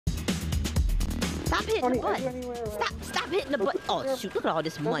Stop hitting Tony, the button. are you anywhere around? Stop hitting the button. Oh, shoot. Look at all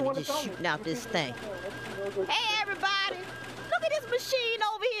this money just shooting out this thing. Hey, everybody. Look at this machine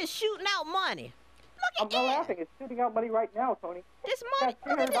over here shooting out money. I'm Look not at laughing. It's shooting out money right now, Tony. this money.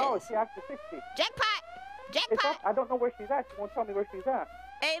 That's Look at $300. this. She asked for 60. Jackpot. It's Jackpot. up. I don't know where she's at. She won't tell me where she's at.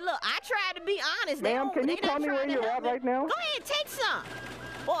 Hey, look, I tried to be honest. Ma'am, can you tell me where you're at right now? Go ahead, take some.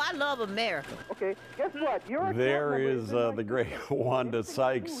 Boy, I love America. Okay, guess what? You're There is the great Wanda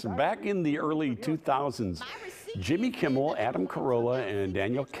Sykes. Back in the early 2000s, Jimmy Kimmel, Adam Carolla, and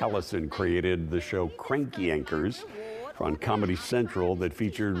Daniel Kellison created the show Crank Yankers on Comedy Central that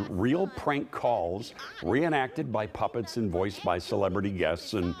featured real prank calls reenacted by puppets and voiced by celebrity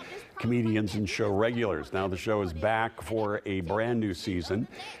guests and comedians and show regulars. Now the show is back for a brand new season.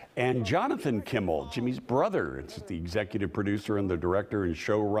 And Jonathan Kimmel, Jimmy's brother, it's the executive producer and the director and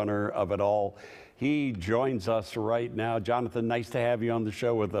showrunner of it all. He joins us right now. Jonathan, nice to have you on the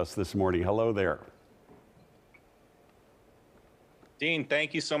show with us this morning. Hello there. Dean,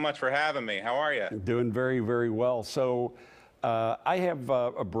 thank you so much for having me. How are you? Doing very, very well. So I have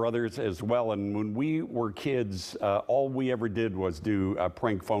brothers as well, and when we were kids, all we ever did was do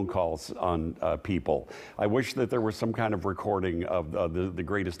prank phone calls on people. I wish that there was some kind of recording of the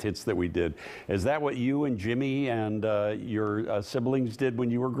greatest hits that we did. Is that what you and Jimmy and your siblings did when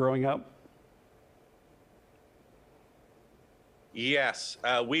you were growing up? Yes,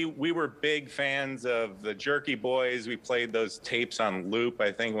 we were big fans of the Jerky Boys. We played those tapes on loop. I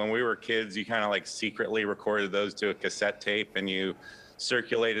think when we were kids, you kind of like secretly recorded those to a cassette tape and you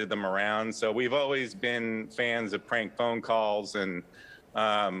circulated them around. So we've always been fans of prank phone calls, and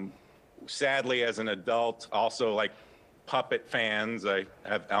sadly as an adult, also like puppet fans. I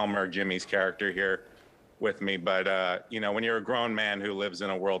have Elmer, Jimmy's character, here with me, but you know, when you're a grown man who lives in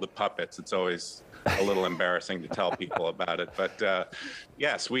a world of puppets, it's always a little embarrassing to tell people about it. But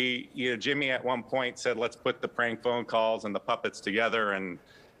yes, Jimmy at one point said, let's put the prank phone calls and the puppets together and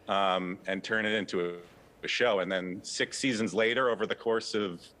turn it into a show. And then 6 seasons later, over the course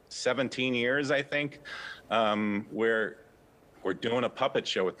of 17 years, I think, we're doing a puppet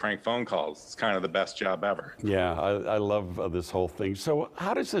show with prank phone calls. It's kind of the best job ever. Yeah, I love this whole thing. So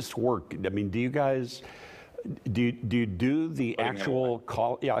how does this work? I mean, do you guys... Do you do the actual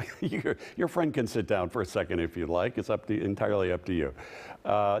call? Yeah, your friend can sit down for a second if you'd like. It's entirely up to you.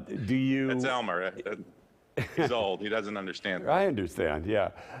 Do you? It's Elmer. He's old. He doesn't understand. I understand. Yeah.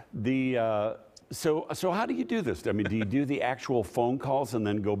 So how do you do this? I mean, do you do the actual phone calls and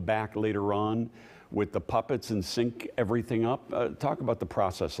then go back later on with the puppets and sync everything up? Talk about the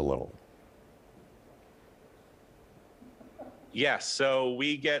process a little. Yes, so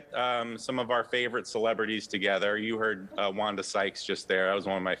we get some of our favorite celebrities together. You heard Wanda Sykes just there. That was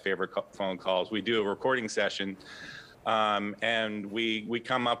one of my favorite phone calls. We do a recording session, and we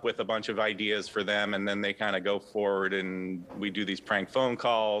come up with a bunch of ideas for them, and then they kind of go forward, and we do these prank phone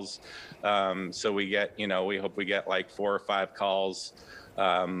calls. So we get, we hope we get like 4 or 5 calls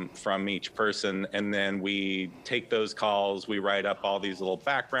from each person, and then we take those calls, we write up all these little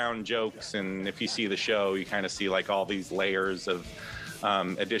background jokes, and if you see the show, you kind of see like all these layers of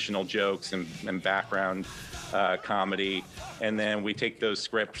additional jokes and background comedy, and then we take those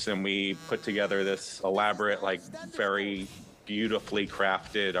scripts and we put together this elaborate, like very beautifully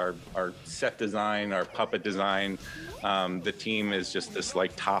crafted, our set design, our puppet design. The team is just this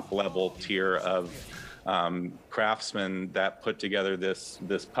like top level tier of craftsmen that put together this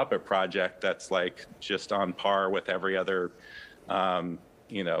puppet project that's like just on par with every other highly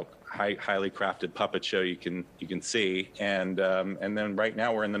crafted puppet show you can see. And then right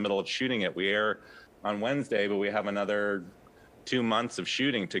now we're in the middle of shooting it. We air on Wednesday, but we have another 2 months of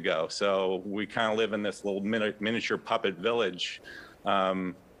shooting to go. So we kind of live in this little miniature puppet village,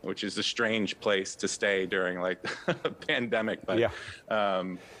 which is a strange place to stay during like the pandemic. But yeah.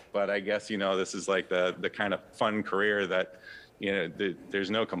 But I guess, this is like the kind of fun career that, there's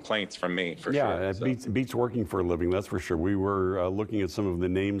no complaints from me, for sure. Yeah, it beats working for a living, that's for sure. We were looking at some of the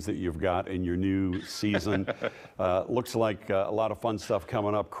names that you've got in your new season. Looks like a lot of fun stuff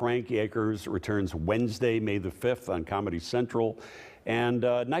coming up. Crank Yankers returns Wednesday, May the 5th on Comedy Central. And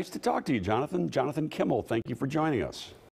nice to talk to you, Jonathan. Jonathan Kimmel, thank you for joining us.